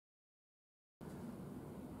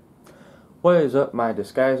What is up, my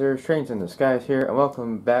disguisers? Trains in Disguise here, and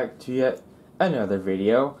welcome back to yet another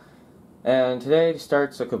video. And today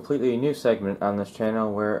starts a completely new segment on this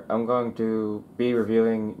channel where I'm going to be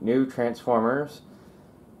reviewing new Transformers.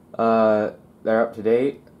 They're up to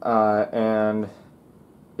date, and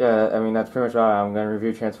yeah, I mean that's pretty much all. I'm going to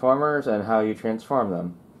review Transformers and how you transform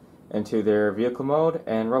them into their vehicle mode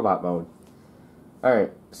and robot mode.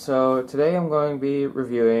 Alright, so today I'm going to be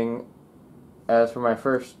reviewing, as for my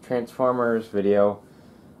first Transformers video,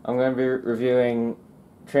 I'm going to be reviewing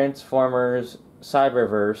Transformers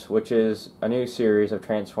Cyberverse, which is a new series of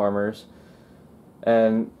Transformers.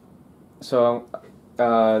 And so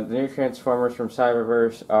the new Transformers from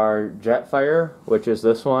Cyberverse are Jetfire, which is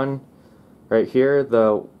this one right here,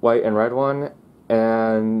 the white and red one,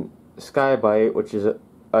 and Skybite, which is a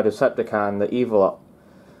Decepticon, the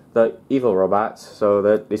evil robots. So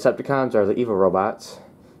the Decepticons are the evil robots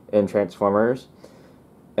in Transformers.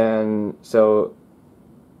 And so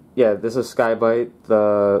yeah, this is Skybite,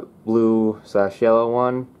 the blue/yellow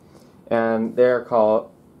one, and they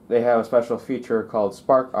have a special feature called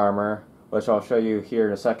Spark Armor, which I'll show you here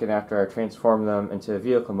in a second after I transform them into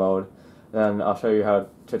vehicle mode. Then I'll show you how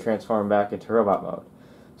to transform back into robot mode.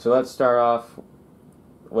 So let's start off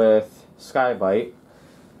with Skybite.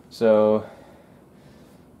 So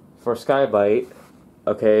for Skybite,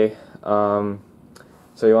 okay,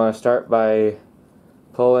 so you want to start by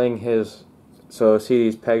pulling his, so see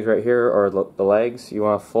these pegs right here, or the legs, you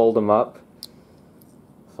want to fold them up,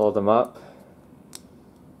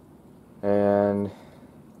 and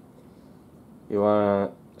you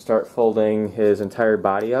want to start folding his entire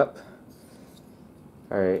body up,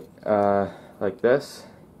 alright, like this.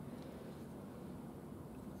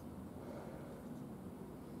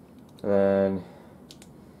 And then,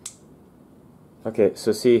 okay,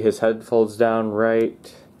 so see his head folds down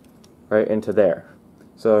right into there.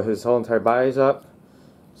 So his whole entire body's up.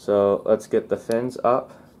 So let's get the fins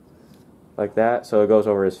up like that, so it goes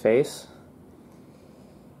over his face.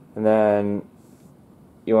 And then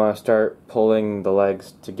you want to start pulling the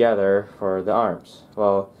legs together for the arms.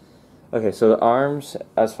 Well, okay, so the arms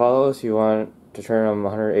as follows. You want to turn them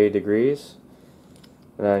 180 degrees,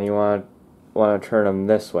 and then you want to turn them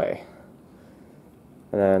this way.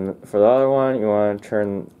 And then for the other one, you want to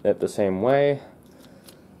turn it the same way.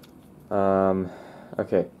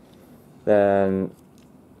 Okay. Then,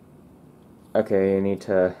 okay, you need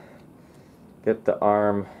to get the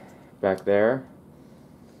arm back there.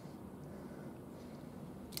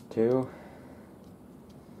 2.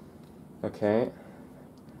 Okay.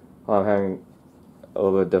 Well, I'm having a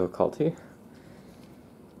little bit of difficulty.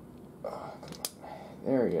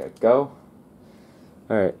 There you go.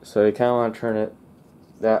 Alright, so you kind of want to turn it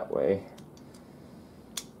that way.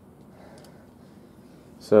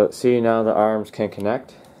 So see, now the arms can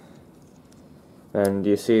connect. And do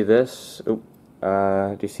you see this? Do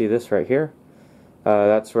you see this right here?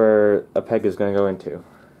 That's where a peg is going to go into.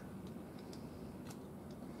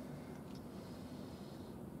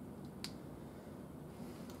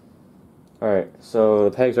 Alright, so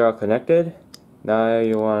the pegs are all connected. Now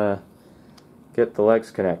you want to get the legs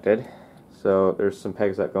connected. So there's some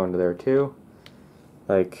pegs that go into there too.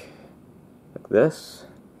 Like this.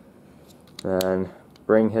 Then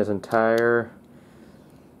bring his entire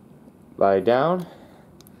body down.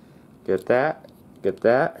 Get that.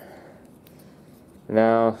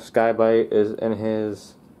 Now Skybite is in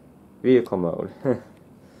his vehicle mode. Kind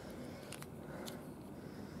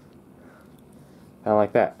of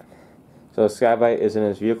like that. So Skybite is in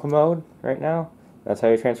his vehicle mode right now. That's how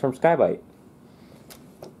you transform Skybite.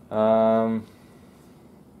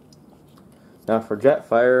 Now for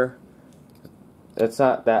Jetfire, it's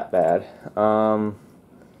not that bad.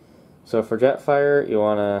 So for Jetfire, you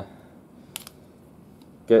want to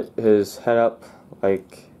get his head up, or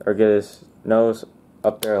get his nose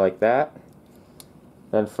up there like that.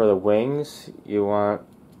 Then for the wings, you want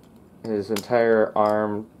his entire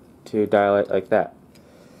arm to dilate like that.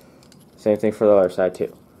 Same thing for the other side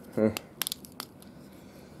too.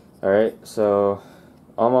 Alright, so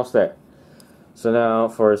almost there. So now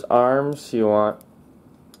for his arms, you want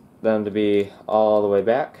them to be all the way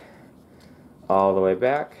back.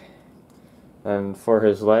 And for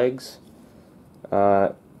his legs,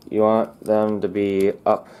 you want them to be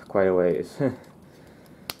up quite a ways.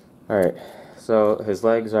 Alright, so his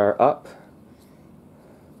legs are up.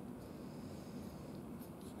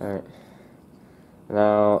 Alright,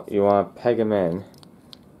 now you want to peg them in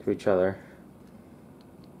to each other.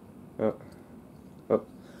 Oh.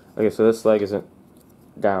 Okay, so this leg isn't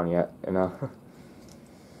down yet, you know.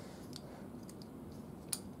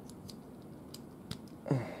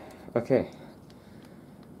 Okay.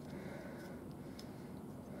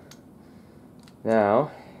 Now,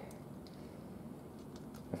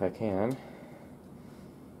 if I can,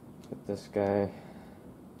 get this guy.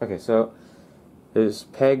 Okay, so his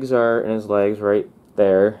pegs are in his legs right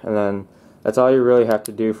there, and then that's all you really have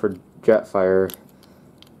to do for Jetfire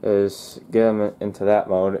is get him into that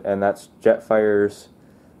mode, and that's Jetfire's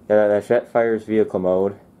vehicle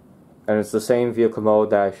mode, and it's the same vehicle mode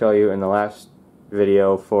that I showed you in the last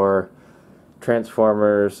video for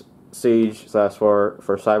Trnasformers Siege / for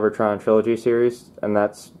Cybertron Trilogy series, and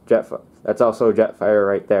that's also Jetfire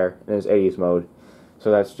right there in his 80s mode. So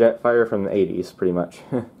that's Jetfire from the 80s, pretty much.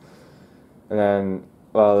 And then,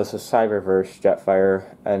 well, this is Cyberverse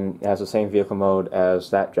Jetfire, and it has the same vehicle mode as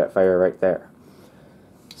that Jetfire right there.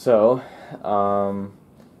 So,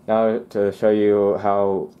 now to show you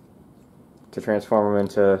how to transform them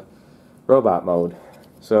into robot mode.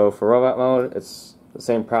 So for robot mode, it's the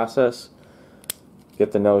same process.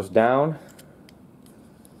 Get the nose down,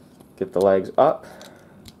 get the legs up,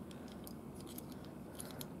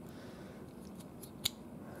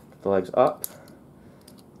 get the legs up,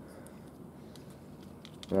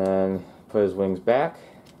 and then put his wings back,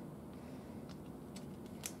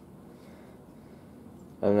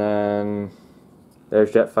 and then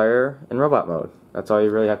there's Jetfire in robot mode. That's all you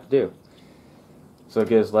really have to do. So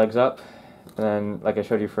get his legs up, and then like I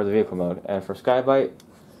showed you for the vehicle mode. And for Skybite,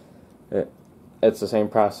 it's the same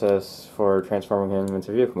process for transforming him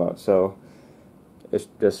into vehicle mode. So it's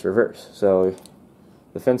just reverse. So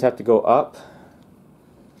the fins have to go up,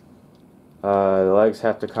 the legs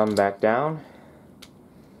have to come back down,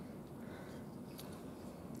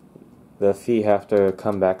 the feet have to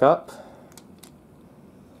come back up,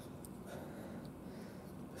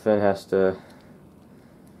 the fin has to,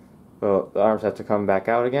 well, the arms have to come back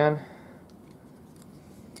out again.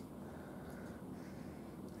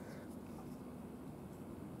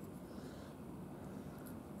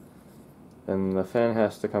 And the fin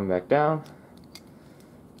has to come back down.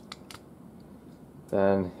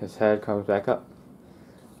 Then his head comes back up.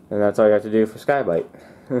 And that's all you have to do for Skybite.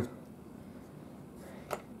 And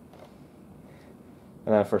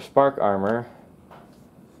then for Spark Armor,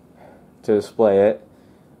 to display it,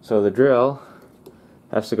 so the drill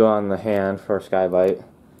has to go on the hand for Skybite.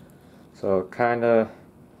 So kinda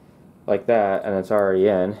like that, and it's already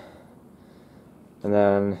in. And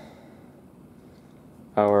then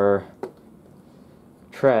our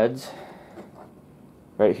treads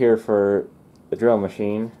right here for the drill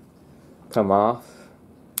machine come off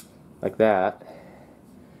like that,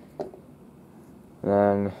 and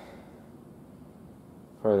then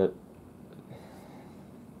for the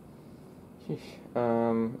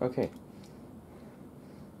okay,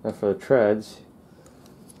 now for the treads,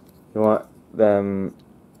 you want them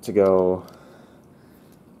to go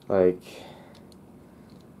like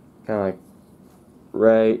kind of like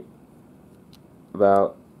right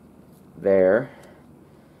about there.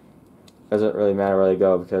 Doesn't really matter where they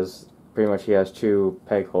go because pretty much he has 2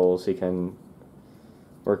 peg holes he can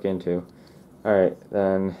work into. Alright,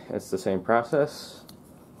 then it's the same process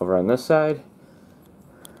over on this side.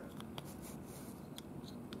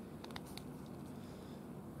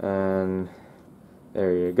 And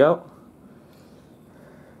there you go.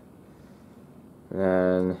 And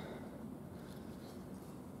then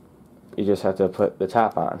you just have to put the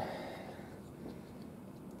top on.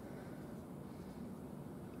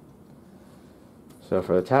 So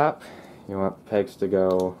for the top, you want the pegs to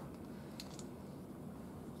go,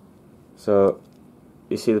 so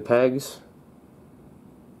you see the pegs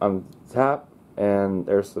on the top, and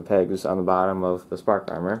there's the pegs on the bottom of the Spark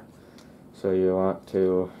Armor. So you want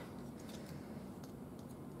to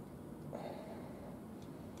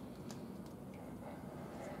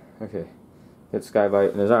hit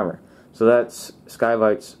Skybite in his armor. So that's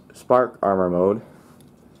Skybite's Spark Armor mode.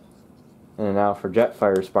 And now for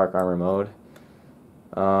Jetfire's Spark Armor mode.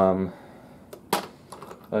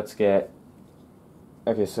 Let's get,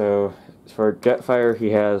 okay, so for Jetfire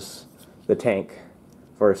he has the tank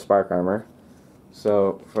for his Spark Armor.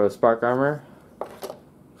 So for the Spark Armor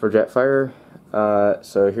for Jetfire,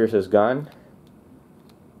 so here's his gun.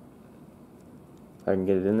 If I can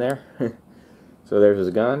get it in there. So there's his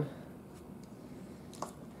gun.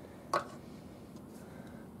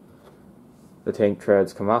 The tank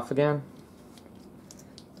treads come off again.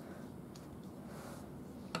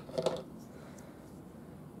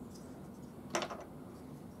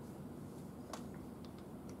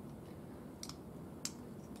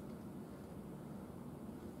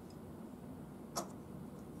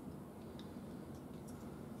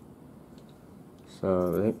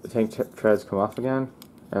 So the tank treads come off again,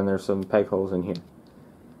 and there's some peg holes in here.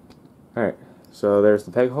 Alright, so there's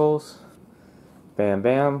the peg holes. bam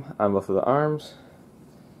bam on both of the arms.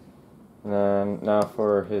 And then now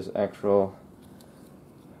for his actual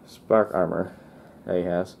spark armor that he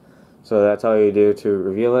has. So that's all you do to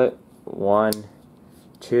reveal it. 1,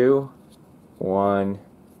 2, 1,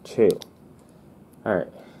 2. Alright.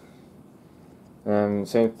 And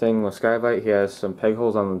same thing with Skybite. He has some peg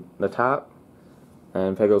holes on the top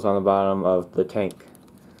and peg holes on the bottom of the tank.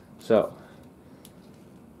 So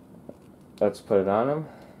let's put it on him.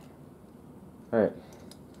 Alright.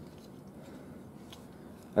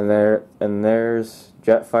 And there's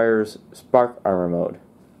Jetfire's spark armor mode.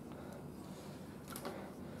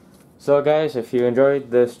 So guys, if you enjoyed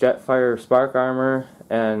this Jetfire spark armor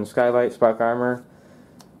and Skybite spark armor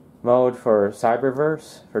mode for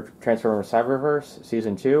Cyberverse, for Trnasformers Cyberverse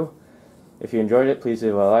Season 2, if you enjoyed it, please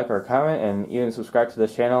leave a like or a comment, and even subscribe to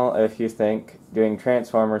this channel if you think doing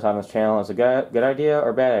Transformers on this channel is a good idea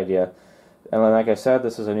or bad idea. And like I said,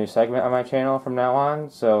 this is a new segment on my channel from now on,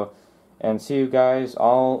 so, and see you guys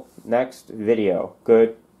all next video.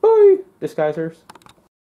 Goodbye, Disguisers.